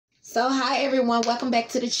So hi everyone, welcome back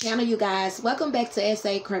to the channel, you guys. Welcome back to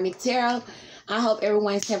SA Karmic Tarot. I hope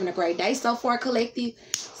everyone's having a great day so far, collective.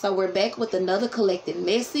 So we're back with another collective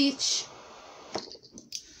message.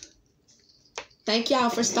 Thank y'all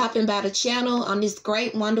for stopping by the channel on this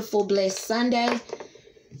great, wonderful, blessed Sunday.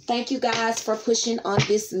 Thank you guys for pushing on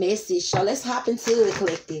this message. So let's hop into the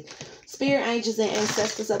collective. Spirit, angels, and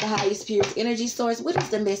ancestors of the highest purest energy source, what is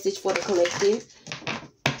the message for the collective?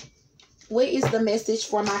 What is the message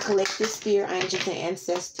for my collective, spirit, angels, and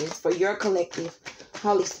ancestors? For your collective,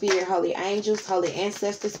 Holy Spirit, holy angels, holy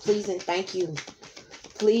ancestors, please and thank you.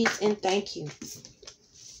 Please and thank you.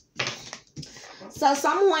 So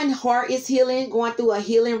someone's heart is healing, going through a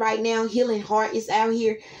healing right now. Healing heart is out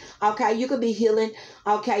here. Okay, you could be healing,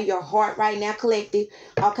 okay, your heart right now, collective.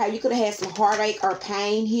 Okay, you could have had some heartache or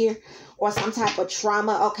pain here or some type of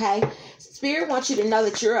trauma, okay. Spirit wants you to know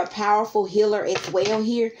that you're a powerful healer as well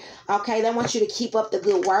here. Okay, they want you to keep up the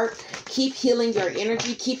good work. Keep healing your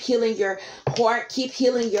energy. Keep healing your heart. Keep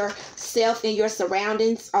healing yourself and your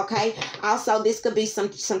surroundings. Okay, also this could be some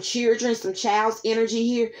children, some child's energy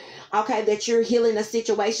here. Okay, that you're healing a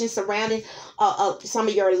situation surrounding some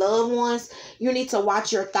of your loved ones. You need to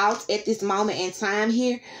watch your thoughts at this moment in time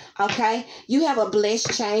here. Okay, you have a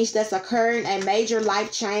blessed change that's occurring. A major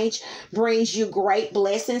life change brings you great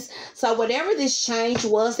blessings. So whatever this change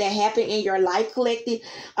was that happened in your life, collective,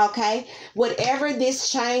 okay, whatever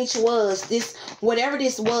this change was, this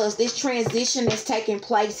transition that's taking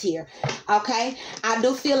place here, okay, I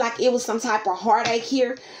do feel like it was some type of heartache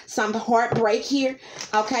here, some heartbreak here.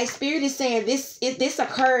 Okay, Spirit is saying this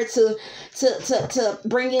occurred to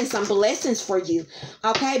bring in some blessings for you.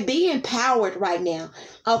 Okay, be empowered right now.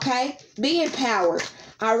 Okay, be empowered.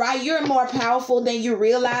 All right, you're more powerful than you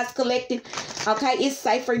realize, collective. Okay, it's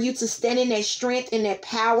safe for you to stand in that strength and that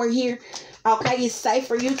power here. Okay, it's safe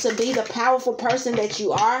for you to be the powerful person that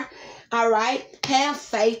you are. All right, have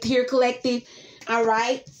faith here, collective. All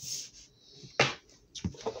right.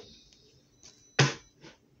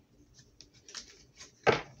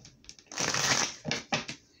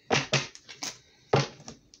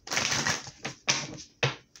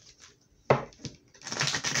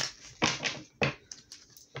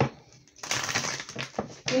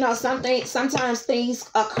 You know, sometimes things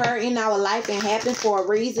occur in our life and happen for a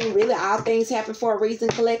reason. Really, all things happen for a reason,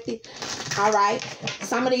 collective. All right.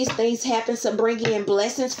 Some of these things happen to bring in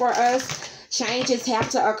blessings for us. Changes have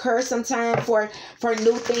to occur sometime for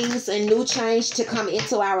new things and new change to come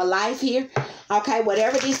into our life here. Okay,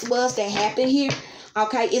 whatever this was that happened here,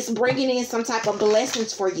 okay, it's bringing in some type of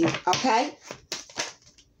blessings for you. Okay.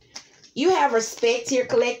 You have respect here,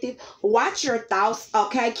 collective. Watch your thoughts,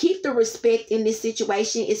 okay? Keep the respect in this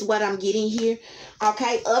situation is what I'm getting here,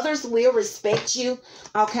 okay? Others will respect you,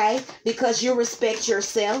 okay? Because you respect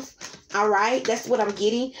yourself, all right? That's what I'm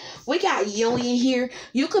getting. We got union here.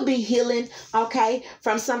 You could be healing, okay,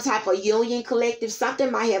 from some type of union, collective.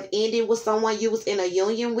 Something might have ended with someone you was in a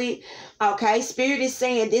union with, okay? Spirit is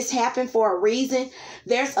saying this happened for a reason.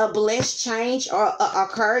 There's a blessed change or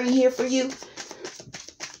occurring here for you.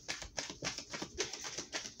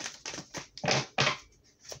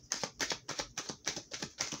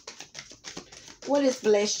 What is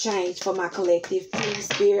blessed change for my collective? Please,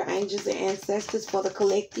 spirit, angels, and ancestors for the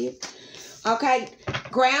collective. Okay,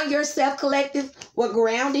 ground yourself, collective. We're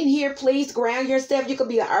grounding here. Please ground yourself. You could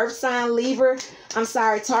be an earth sign, Libra. I'm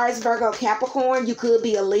sorry, Taurus, Virgo, Capricorn. You could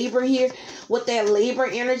be a Libra here with that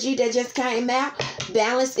Libra energy that just came out.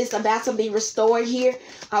 Balance is about to be restored here.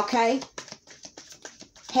 Okay,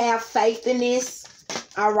 have faith in this.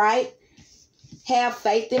 All right, have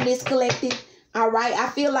faith in this, collective. All right, I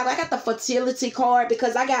feel like I got the fertility card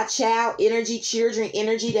because I got child energy, children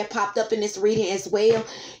energy that popped up in this reading as well.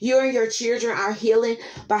 You and your children are healing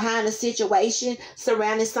behind a situation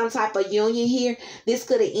surrounding some type of union here. This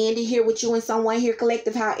could have ended here with you and someone here,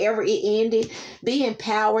 collective, however it ended. Be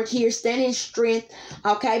empowered here. Stand in strength.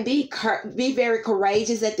 Okay, be very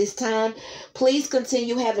courageous at this time. Please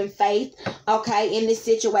continue having faith, okay, in this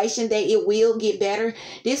situation that it will get better.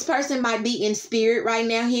 This person might be in spirit right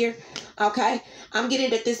now here. Okay, I'm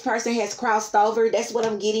getting that this person has crossed over. That's what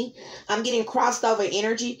I'm getting. I'm getting crossed over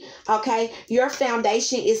energy. Okay, your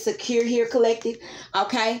foundation is secure here, collective.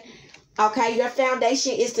 Okay, your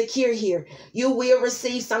foundation is secure here. You will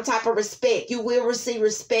receive some type of respect. You will receive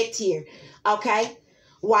respect here. Okay,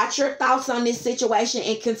 watch your thoughts on this situation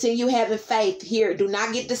and continue having faith here. Do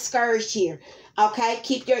not get discouraged here. Okay,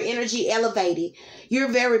 keep your energy elevated. You're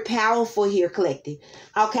very powerful here, collective.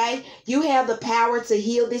 Okay, you have the power to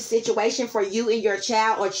heal this situation for you and your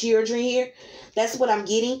child or children here. That's what I'm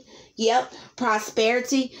getting. Yep,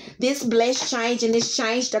 prosperity. This blessed change and this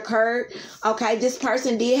change occurred. Okay, this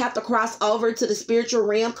person did have to cross over to the spiritual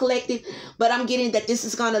realm, collective, but I'm getting that this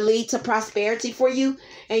is going to lead to prosperity for you,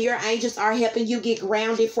 and your angels are helping you get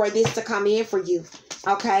grounded for this to come in for you.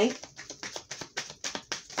 Okay.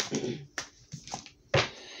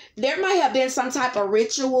 There might have been some type of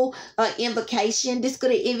ritual invocation. This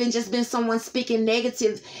could have even just been someone speaking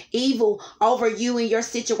negative, evil over you and your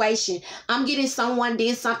situation. I'm getting someone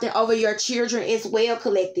did something over your children as well,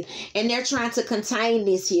 collective. And they're trying to contain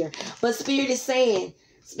this here. But Spirit is saying,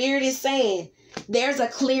 there's a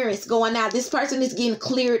clearance going out. This person is getting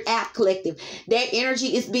cleared out, collective. Their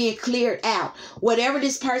energy is being cleared out. Whatever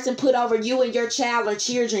this person put over you and your child or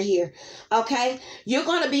children here, okay? You're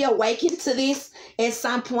going to be awakened to this at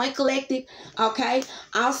some point, collective, okay?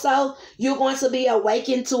 Also, you're going to be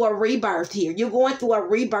awakened to a rebirth here. You're going through a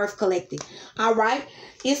rebirth, collective, all right?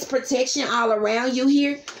 It's protection all around you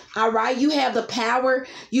here, all right? You have the power.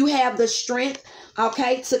 You have the strength,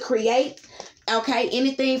 okay, to create, okay,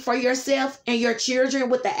 anything for yourself and your children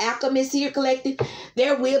with the alchemist here, collective.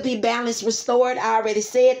 There will be balance restored. I already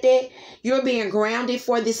said that. You're being grounded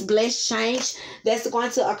for this blessed change that's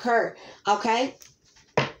going to occur, okay?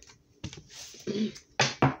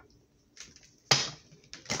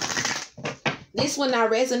 This will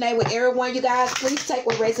not resonate with everyone, you guys. Please take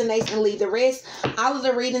what resonates and leave the rest. All of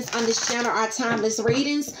the readings on this channel are timeless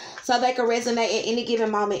readings, so they can resonate at any given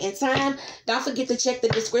moment in time. Don't forget to check the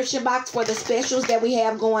description box for the specials that we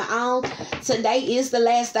have going on. Today is the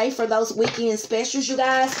last day for those weekend specials, you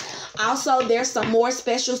guys. Also, there's some more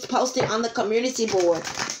specials posted on the community board,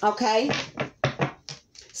 okay?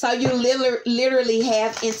 So you literally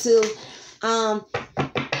have until,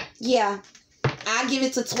 yeah, I give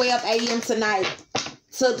it to 12 a.m. tonight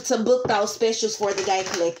to book those specials for the day,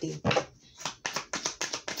 collective.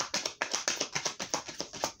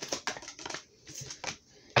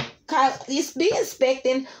 Be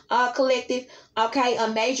expecting, collective, okay, a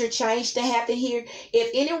major change to happen here.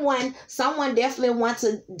 If someone definitely wants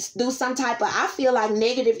to do some type of, I feel like,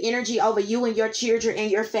 negative energy over you and your children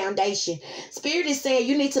and your foundation. Spirit is saying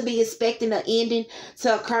you need to be expecting an ending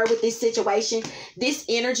to occur with this situation. This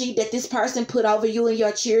energy that this person put over you and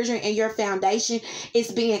your children and your foundation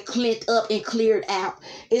is being cleaned up and cleared out.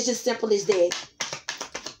 It's just simple as that.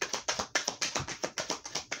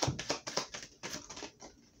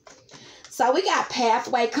 So we got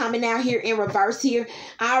pathway coming out here in reverse here.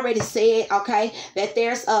 I already said, okay, that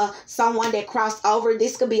there's someone that crossed over.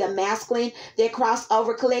 This could be a masculine that crossed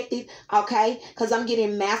over, collective, okay, because I'm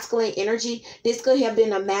getting masculine energy. This could have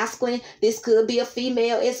been a masculine. This could be a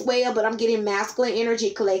female as well, but I'm getting masculine energy,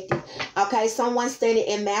 collective, okay? Someone standing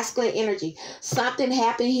in masculine energy. Something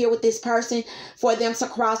happened here with this person for them to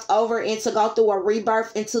cross over and to go through a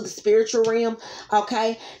rebirth into the spiritual realm,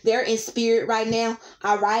 okay? They're in spirit right now,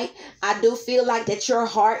 all right? I do feel like that your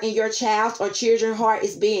heart and your child's or children's heart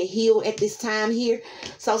is being healed at this time here.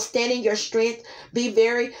 So stand in your strength. Be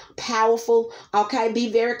very powerful, okay? Be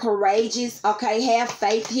very courageous, okay? Have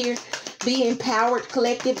faith here. Be empowered,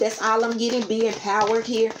 collective. That's all I'm getting. Be empowered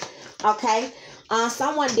here, okay?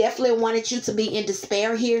 Someone definitely wanted you to be in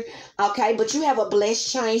despair here, okay? But you have a blessed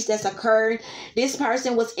change that's occurred. This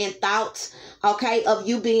person was in thoughts, okay, of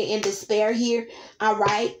you being in despair here, all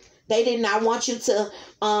right? They did not want you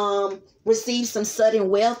to receive some sudden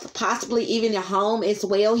wealth, possibly even your home as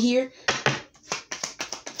well here.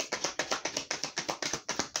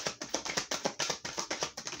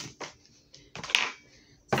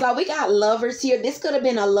 So we got lovers here. This could have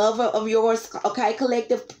been a lover of yours, okay,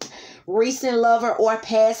 collective, recent lover or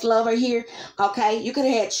past lover here, okay? You could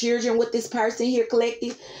have had children with this person here,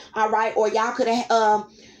 collective, all right? Or y'all could have,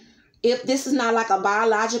 if this is not like a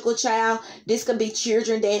biological child, this could be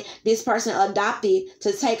children that this person adopted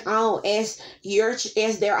to take on as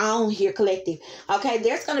their own here, collective. Okay,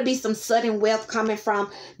 there's going to be some sudden wealth coming from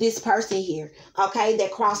this person here, okay,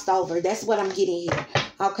 that crossed over. That's what I'm getting here,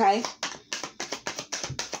 okay?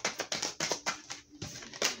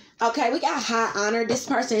 Okay, we got high honor. This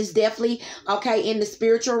person is definitely, okay, in the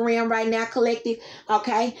spiritual realm right now, collective.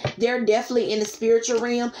 Okay, they're definitely in the spiritual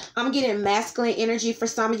realm. I'm getting masculine energy for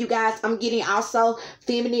some of you guys. I'm getting also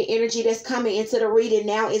feminine energy that's coming into the reading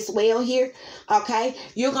now as well here. Okay,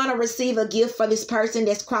 you're going to receive a gift for this person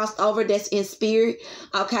that's crossed over, that's in spirit.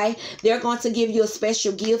 Okay, they're going to give you a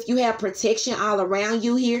special gift. You have protection all around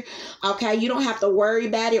you here. Okay, you don't have to worry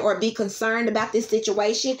about it or be concerned about this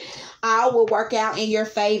situation. All will work out in your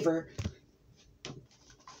favor.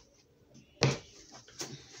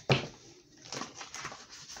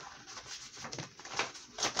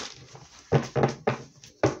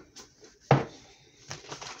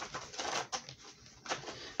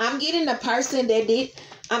 getting the person that did.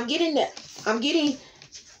 I'm getting.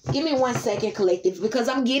 Give me 1 second, collective, because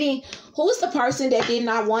I'm getting who's the person that did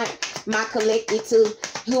not want my collective to,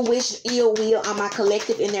 who wish ill will on my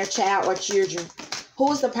collective and their child or children.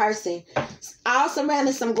 Who's the person? All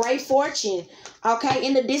surrounding some great fortune. Okay,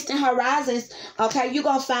 in the distant horizons, okay, you're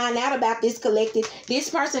going to find out about this collective. This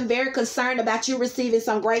person very concerned about you receiving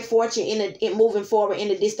some great fortune in moving forward in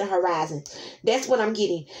the distant horizon. That's what I'm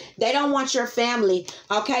getting. They don't want your family,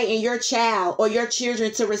 okay, and your child or your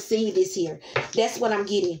children to receive this here. That's what I'm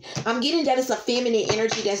getting. I'm getting that it's a feminine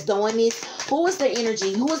energy that's doing this. Who is the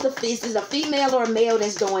energy? Who is the fist? Is a female or a male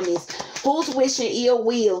that's doing this? Who's wishing ill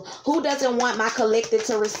will? Who doesn't want my collective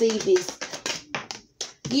to receive this?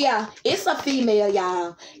 Yeah, it's a female,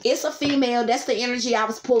 y'all. It's a female. That's the energy I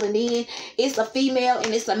was pulling in. It's a female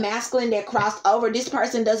and it's a masculine that crossed over. This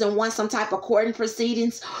person doesn't want some type of court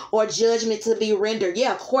proceedings or judgment to be rendered.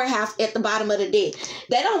 Yeah, courthouse at the bottom of the deck.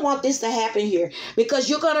 They don't want this to happen here because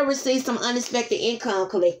you're going to receive some unexpected income,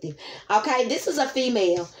 collective. Okay, this is a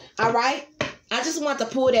female. All right. I just want to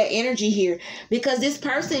pull that energy here because this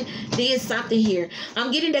person did something here. I'm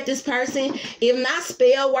getting that this person, if not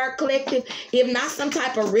spell work, collective, if not some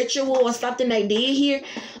type of ritual or something they did here,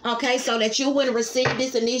 okay, so that you wouldn't receive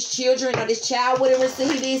this and these children or this child wouldn't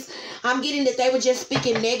receive this, I'm getting that they were just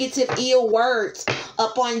speaking negative, ill words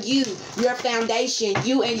upon you, your foundation,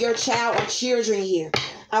 you and your child or children here,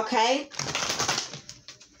 okay?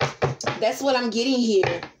 That's what I'm getting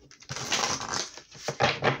here.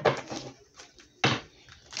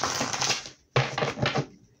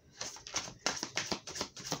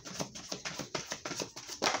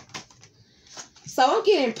 So I'm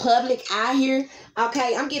getting public eye here.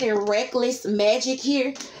 Okay, I'm getting reckless magic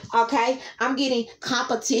here. Okay, I'm getting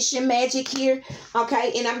competition magic here.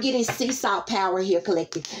 Okay, and I'm getting sea salt power here,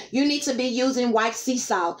 collective. You need to be using white sea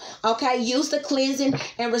salt. Okay, use the cleansing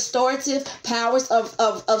and restorative powers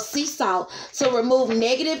of sea salt to remove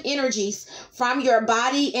negative energies from your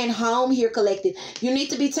body and home here, collective. You need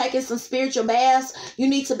to be taking some spiritual baths. You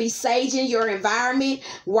need to be saging your environment,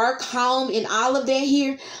 work, home, and all of that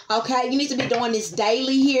here. Okay, you need to be doing this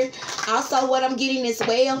daily here. Also, what I'm getting as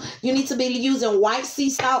well, you need to be using white sea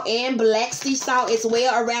salt and black sea salt as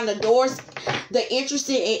well around the doors, the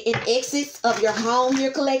entrances and exits of your home here,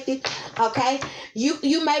 collective. Okay,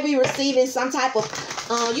 you may be receiving some type of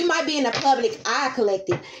you might be in the public eye,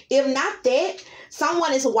 collective. If not that,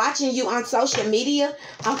 someone is watching you on social media.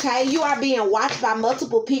 Okay, you are being watched by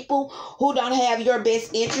multiple people who don't have your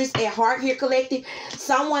best interest at heart here, collective.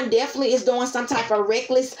 Someone definitely is doing some type of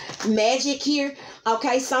reckless magic here.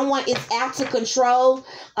 Okay, someone is out to control,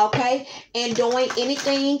 okay, and doing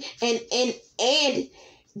anything and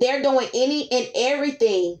they're doing any and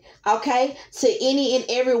everything, okay, to any and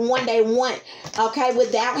everyone they want, okay,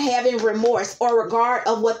 without having remorse or regard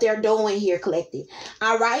of what they're doing here, collective.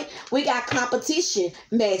 All right, we got competition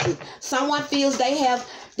magic. Someone feels they have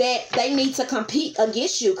that they need to compete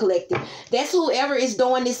against you, collective. That's whoever is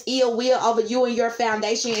doing this ill will over you and your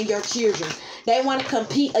foundation and your children. They want to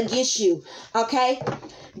compete against you, okay?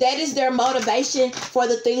 That is their motivation for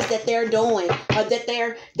the things that they're doing or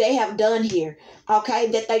that they have done here, okay?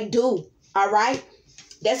 That they do, all right?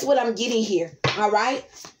 That's what I'm getting here, all right?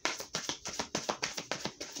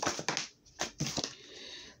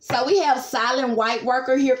 So we have silent white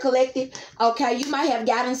worker here, collective. Okay, you might have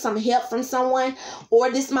gotten some help from someone,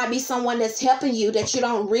 or this might be someone that's helping you that you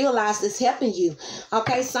don't realize is helping you.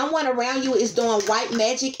 Okay, someone around you is doing white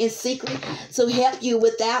magic in secret to help you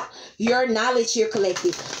without your knowledge here,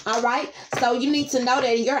 collective. All right, so you need to know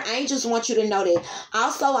that, and your angels want you to know that.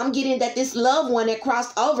 Also, I'm getting that this loved one that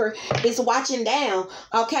crossed over is watching down.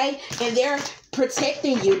 Okay, and they're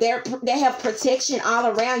protecting you. They have protection all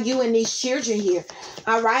around you and these children here.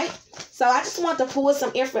 All right, so I just want to pull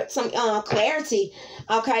some clarity,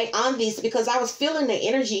 okay, on this because I was feeling the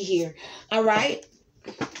energy here. All right,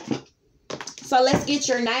 so let's get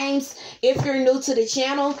your names. If you're new to the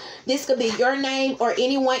channel, this could be your name or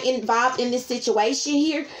anyone involved in this situation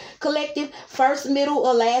here, collective. First, middle,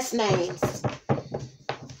 or last names.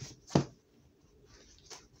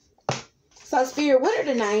 So, Spirit, what are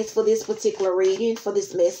the names for this particular reading, for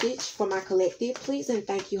this message, for my collective? Please and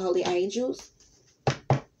thank you, Holy Angels.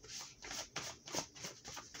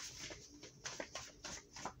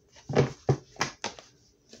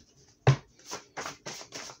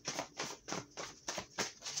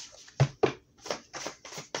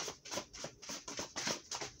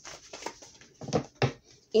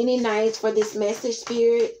 Any names for this message,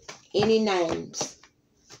 Spirit? Any names?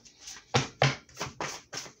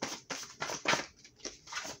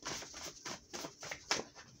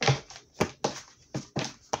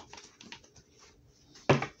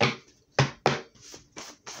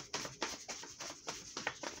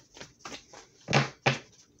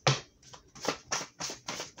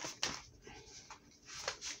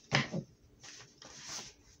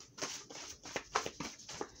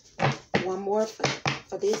 one more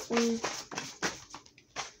for this one.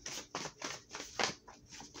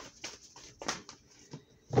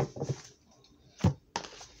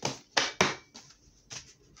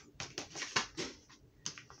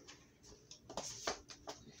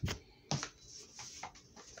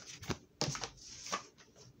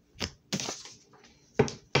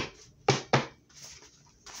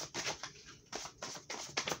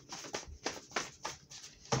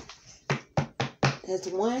 That's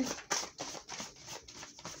 1,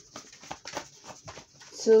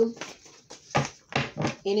 2,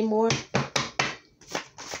 any more?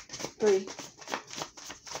 3.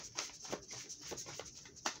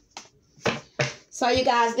 So you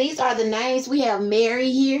guys, these are the names. We have Mary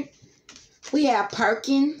here. We have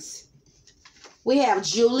Perkins. We have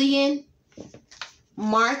Julian,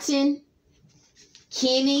 Martin,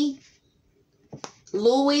 Kenny,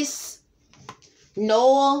 Louis,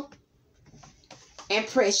 Noel, and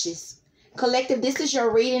Precious. Collective, this is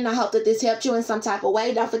your reading. I hope that this helped you in some type of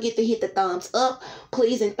way. Don't forget to hit the thumbs up,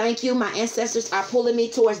 please, and thank you. My ancestors are pulling me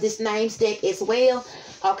towards this names deck as well.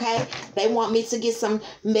 Okay, they want me to get some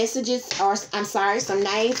messages, or I'm sorry, some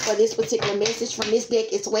names for this particular message from this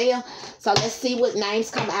deck as well. So let's see what names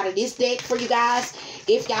come out of this deck for you guys.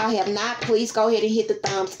 If y'all have not, please go ahead and hit the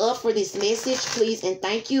thumbs up for this message, please, and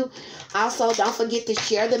thank you. Also, don't forget to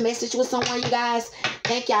share the message with someone, you guys.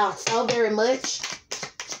 Thank y'all so very much.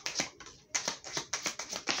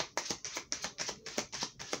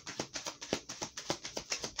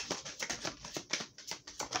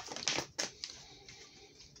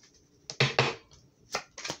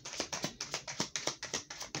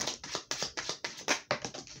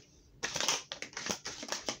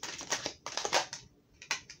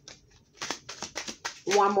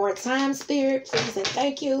 One more time, Spirit, please, and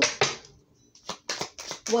thank you.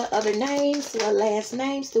 What other names, what last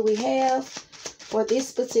names do we have for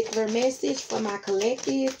this particular message for my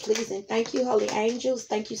collective? Please and thank you, Holy Angels.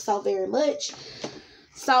 Thank you so very much.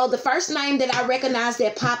 So the first name that I recognize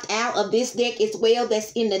that popped out of this deck as well,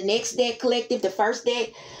 that's in the next deck, collective, the first deck.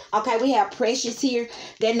 Okay, we have Precious here.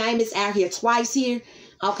 That name is out here twice here.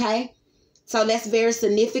 Okay, so that's very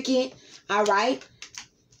significant. All right.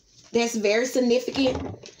 That's very significant.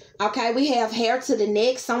 Okay, we have hair to the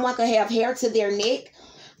neck. Someone could have hair to their neck.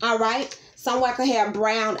 All right. Someone could have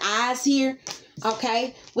brown eyes here.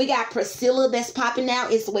 Okay. We got Priscilla that's popping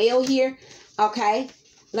out as well here. Okay.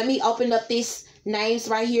 Let me open up these names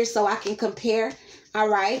right here so I can compare. All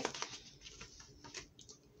right.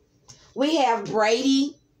 We have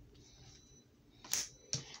Brady.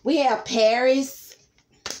 We have Paris.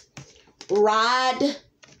 Rod.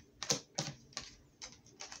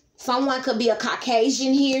 Someone could be a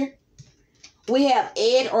Caucasian here. We have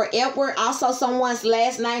Ed or Edward. Also, someone's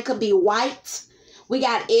last name could be White. We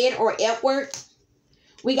got Ed or Edward.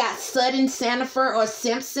 We got Sutton, Sandifer, or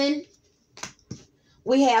Simpson.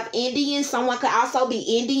 We have Indian. Someone could also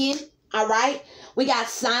be Indian. All right. We got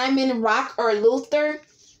Simon, Rock, or Luther.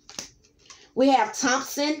 We have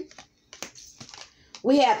Thompson.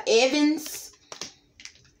 We have Evans.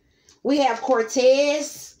 We have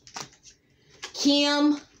Cortez.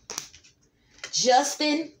 Kim.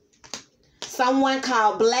 Justin, someone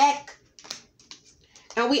called Black,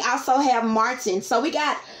 and we also have Martin. So we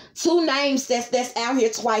got 2 names that's out here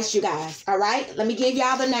twice, you guys. All right, let me give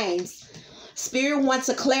y'all the names. Spirit wants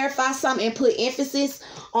to clarify something and put emphasis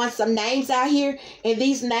on some names out here, and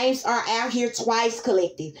these names are out here twice,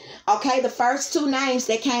 collective. Okay, the first 2 names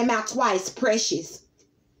that came out twice, Precious.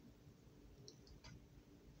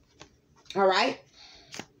 All right.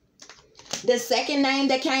 The second name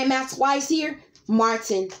that came out twice here,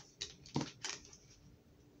 Martin.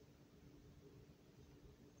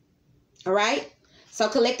 All right. So,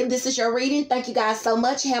 collective, this is your reading. Thank you guys so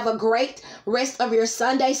much. Have a great rest of your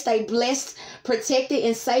Sunday. Stay blessed, protected,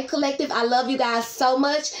 and safe, collective. I love you guys so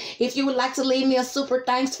much. If you would like to leave me a super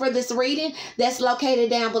thanks for this reading, that's located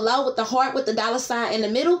down below with the heart with the $ in the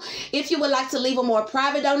middle. If you would like to leave a more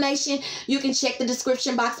private donation, you can check the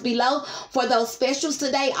description box below for those specials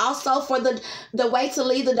today. Also, for the way to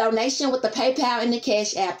leave the donation with the PayPal and the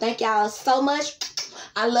Cash App. Thank y'all so much.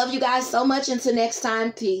 I love you guys so much. Until next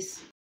time, peace.